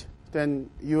Lent, then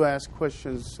you ask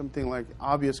questions, something like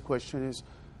obvious question is,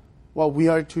 well, we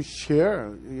are to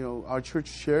share, our church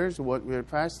shares what we are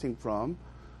fasting from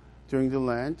during the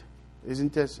Lent.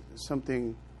 Isn't there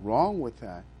something wrong with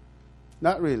that?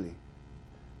 Not really.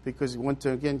 Because once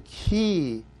again,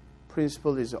 key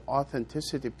principle is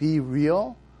authenticity. Be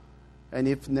real, and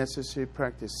if necessary,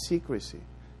 practice secrecy.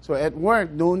 So at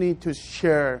work, no need to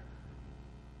share,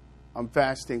 I'm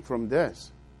fasting from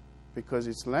this, because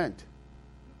it's Lent.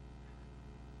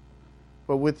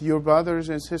 But with your brothers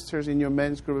and sisters in your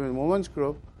men's group and women's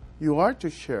group, you are to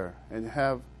share and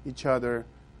have each other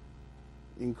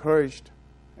encouraged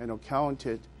and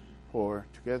accounted for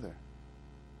together.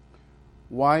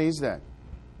 Why is that?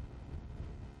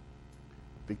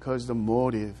 Because the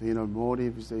motive,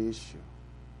 motive is the issue.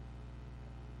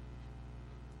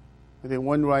 I think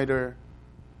one writer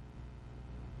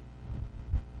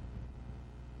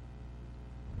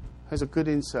has a good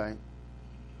insight.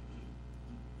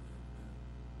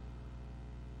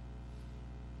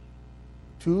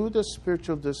 To the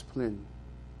spiritual discipline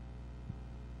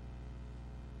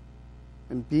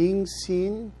and being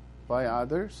seen by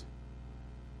others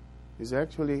is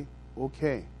actually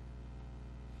okay.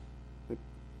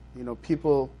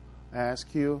 People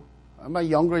ask you, in my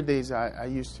younger days, I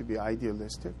used to be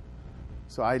idealistic.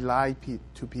 So I lie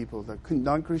to people, like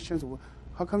non-Christians,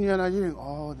 how come you're not eating?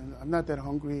 Oh, I'm not that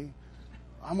hungry.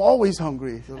 I'm always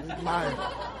hungry. So lie.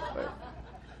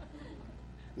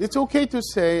 It's okay to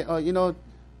say,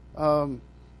 I'm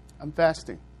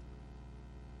fasting.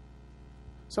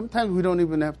 Sometimes we don't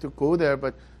even have to go there,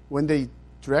 but when they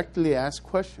directly ask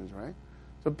questions, right?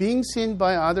 So being seen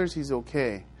by others is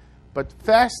okay. But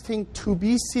fasting to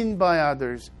be seen by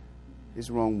others is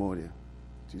wrong motive.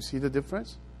 Do you see the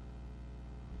difference?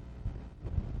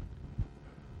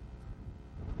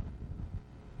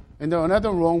 And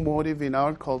another wrong motive in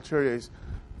our culture is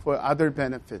for other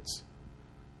benefits.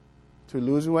 To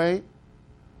lose weight,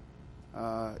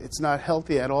 it's not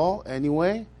healthy at all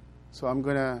anyway, so I'm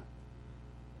going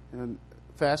to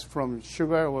fast from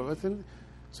sugar or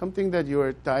something that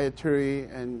your dietary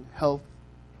and health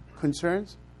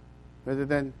concerns, rather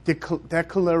than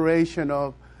declaration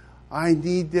of I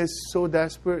need this so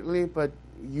desperately, but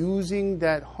using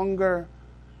that hunger,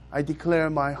 I declare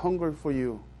my hunger for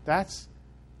you. That's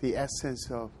the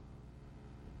essence of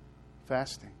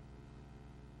fasting.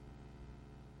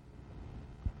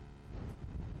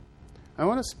 I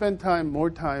want to spend more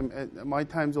time. My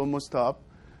time's almost up.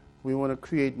 We want to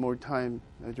create more time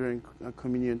during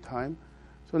communion time.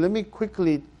 So let me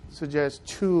quickly suggest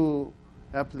 2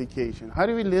 applications. How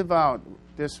do we live out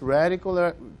this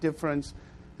radical difference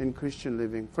in Christian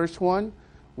living? First one,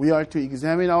 we are to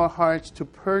examine our hearts to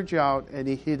purge out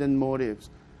any hidden motives.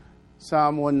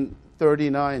 Psalm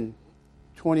 139,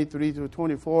 23 to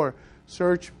 24.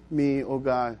 Search me, O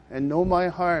God, and know my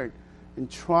heart, and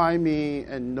try me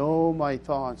and know my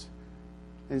thoughts,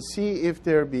 and see if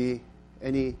there be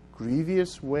any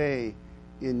grievous way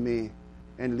in me,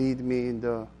 and lead me in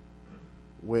the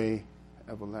way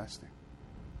everlasting.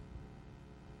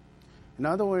 In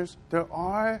other words, there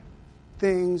are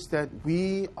things that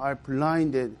we are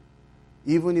blinded,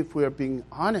 even if we are being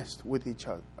honest with each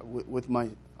other,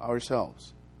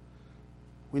 ourselves.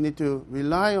 We need to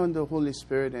rely on the Holy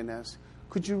Spirit and ask,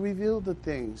 could you reveal the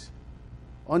things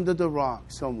under the rock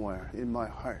somewhere in my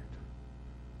heart,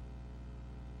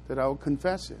 that I will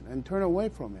confess it and turn away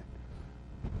from it?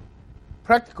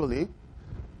 Practically,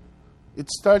 it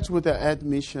starts with the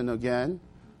admission again,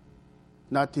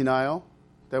 not denial,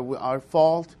 that our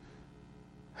fault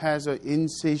has an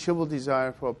insatiable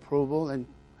desire for approval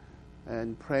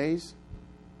and praise.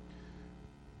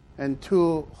 And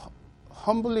to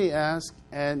humbly ask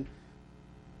and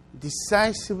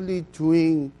decisively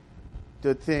doing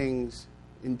the things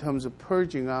in terms of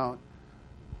purging out.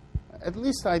 At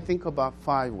least I think about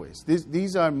 5 ways.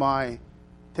 These are my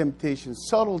temptations,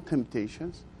 subtle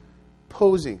temptations.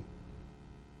 Posing.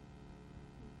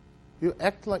 You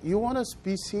act like you want to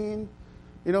be seen.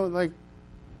 You know, like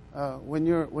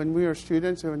when we were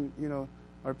students, and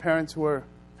our parents were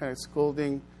kind of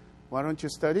scolding, "Why don't you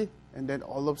study?" And then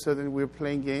all of a sudden we're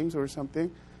playing games or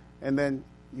something, and then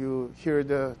you hear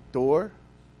the door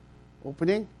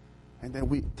opening, and then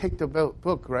we take the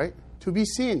book, right? To be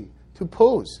seen, to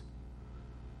pose.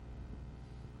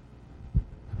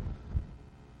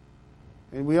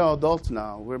 And we are adults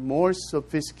now. We're more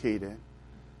sophisticated.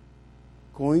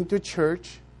 Going to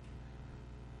church,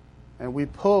 and we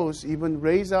pose, even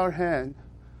raise our hand.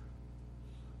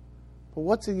 But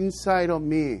what's inside of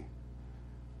me?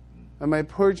 Am I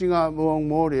purging out wrong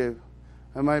motive?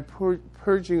 Am I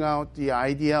purging out the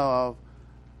idea of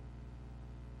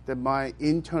that my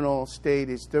internal state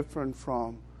is different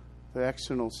from the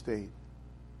external state?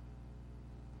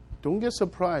 Don't get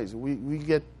surprised. We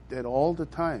get that all the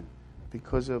time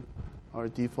because of our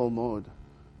default mode.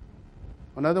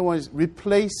 Another one is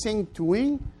replacing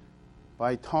doing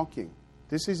by talking.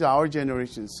 This is our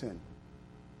generation's sin.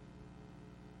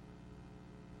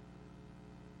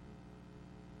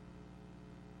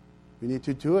 We need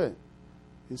to do it.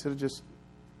 Instead of just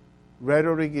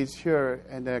rhetoric is here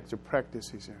and the actual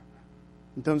practice is here.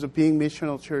 In terms of being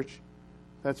missional church,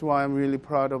 that's why I'm really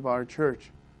proud of our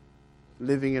church,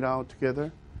 living it out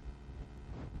together.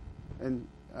 And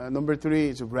number 3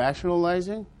 is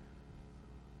rationalizing.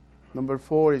 Number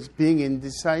 4 is being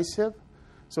indecisive.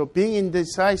 So being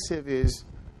indecisive is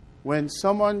when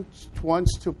someone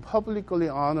wants to publicly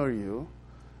honor you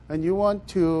and you want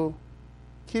to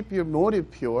keep your motive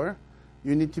pure,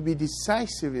 you need to be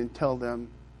decisive and tell them,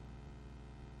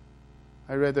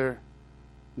 I'd rather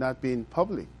not be in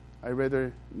public. I'd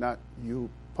rather not you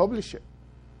publish it.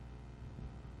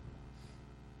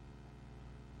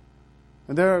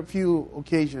 And there are a few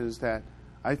occasions that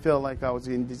I felt like I was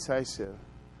indecisive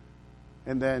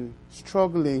and then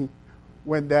struggling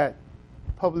when that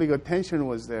public attention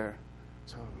was there.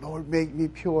 So, Lord, make me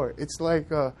pure. It's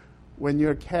like when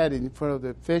you're a cat in front of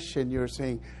the fish and you're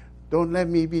saying, don't let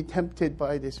me be tempted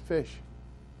by this fish.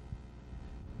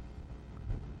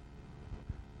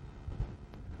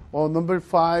 Well, number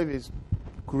 5 is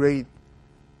great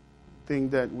thing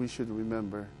that we should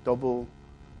remember. Double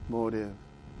motive.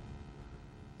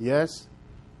 Yes,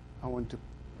 I want to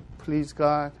please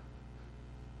God.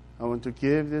 I want to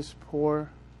give this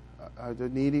poor, the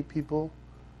needy people.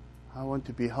 I want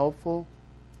to be helpful.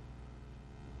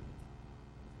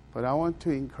 But I want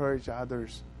to encourage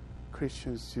others,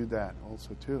 Christians, to do that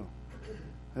also too.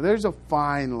 Now, there's a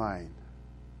fine line,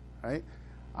 right?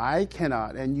 I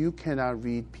cannot and you cannot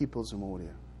read people's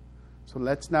motive. So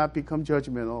let's not become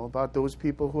judgmental about those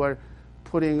people who are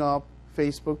putting up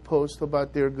Facebook posts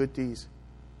about their good deeds.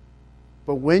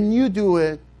 But when you do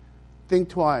it, think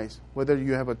twice whether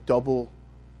you have a double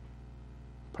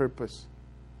purpose,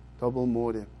 double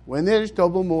motive. When there's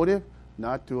double motive,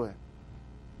 not do it.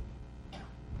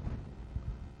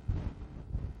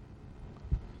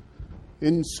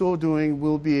 In so doing,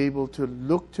 we'll be able to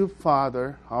look to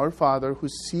Father, our Father, who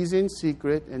sees in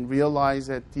secret, and realize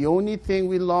that the only thing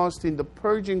we lost in the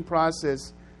purging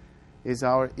process is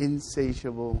our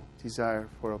insatiable desire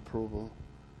for approval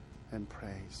and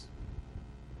praise.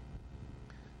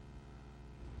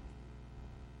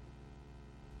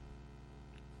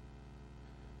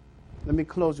 Let me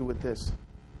close with this.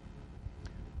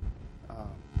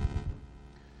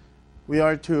 We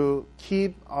are to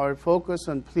keep our focus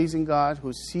on pleasing God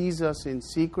who sees us in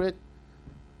secret.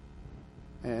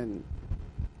 And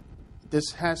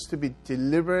this has to be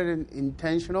deliberate and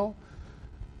intentional.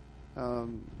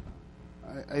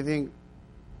 I think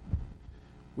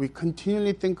we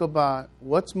continually think about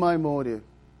what's my motive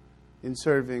in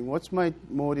serving? What's my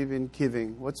motive in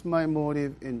giving? What's my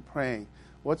motive in praying?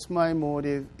 What's my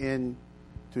motive in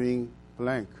doing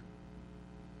blank?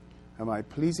 Am I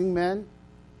pleasing men?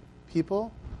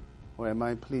 People, or am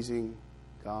I pleasing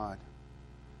God?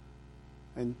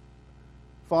 And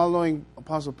following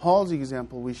Apostle Paul's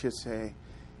example, we should say,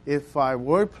 if I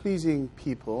were pleasing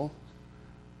people,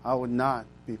 I would not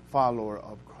be follower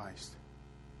of Christ.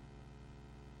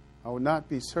 I would not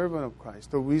be servant of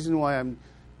Christ. The reason why I'm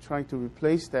trying to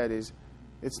replace that is,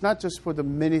 it's not just for the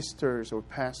ministers or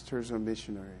pastors or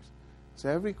missionaries. It's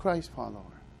every Christ follower.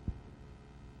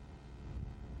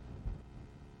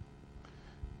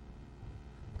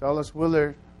 Dallas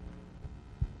Willard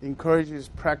encourages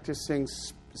practicing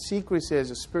secrecy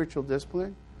as a spiritual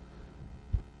discipline.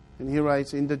 And he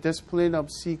writes, in the discipline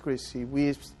of secrecy,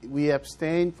 we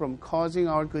abstain from causing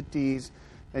our good deeds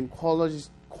and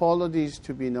qualities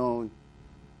to be known.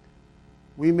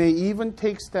 We may even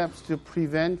take steps to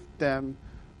prevent them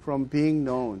from being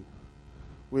known.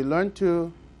 We learn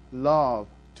to love,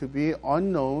 to be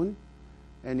unknown,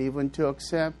 and even to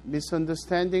accept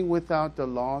misunderstanding without the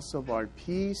loss of our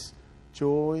peace,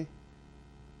 joy,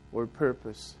 or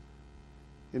purpose.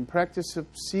 In practice of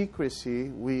secrecy,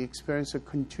 we experience a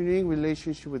continuing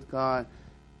relationship with God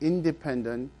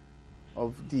independent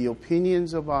of the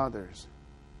opinions of others.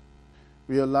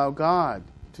 We allow God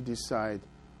to decide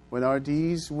when our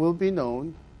deeds will be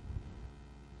known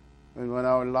and when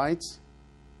our light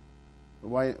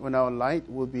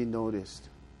will be noticed.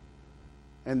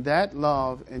 And that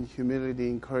love and humility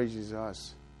encourages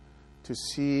us to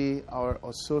see our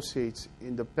associates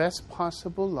in the best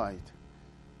possible light,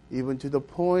 even to the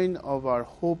point of our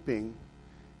hoping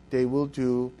they will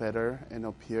do better and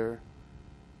appear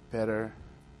better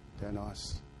than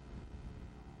us.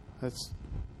 That's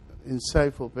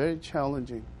insightful, very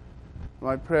challenging.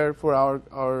 My prayer for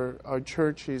our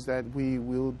church is that we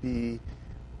will be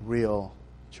real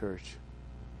church,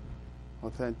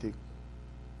 authentic,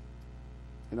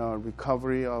 in our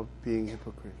recovery of being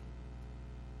hypocrite.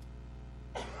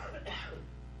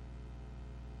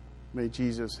 May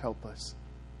Jesus help us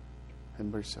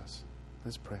and bless us.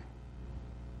 Let's pray.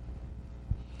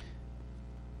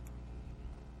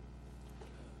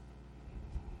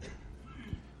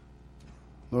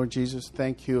 Lord Jesus,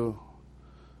 thank you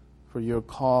for your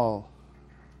call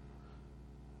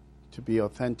to be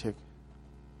authentic,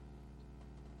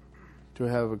 to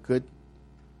have a good,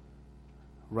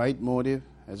 right motive,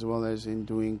 as well as in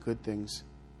doing good things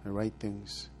and right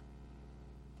things.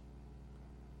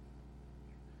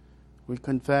 We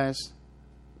confess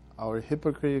our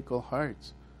hypocritical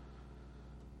hearts,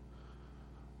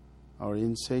 our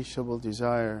insatiable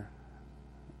desire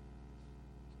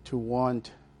to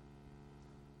want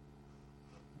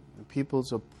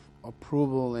people's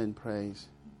approval and praise.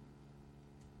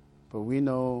 But we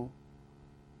know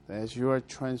that as you are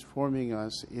transforming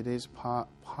us, it is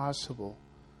possible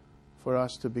for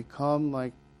us to become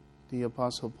like the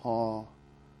Apostle Paul,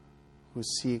 who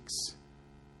seeks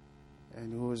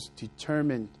and who is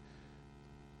determined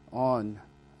on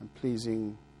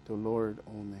pleasing the Lord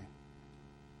only.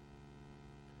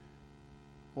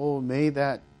 Oh, may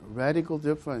that radical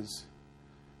difference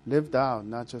lived out,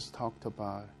 not just talked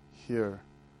about here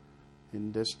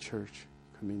in this church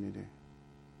community.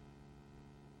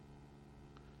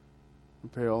 We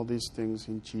pray all these things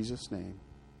in Jesus' name.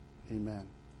 Amen.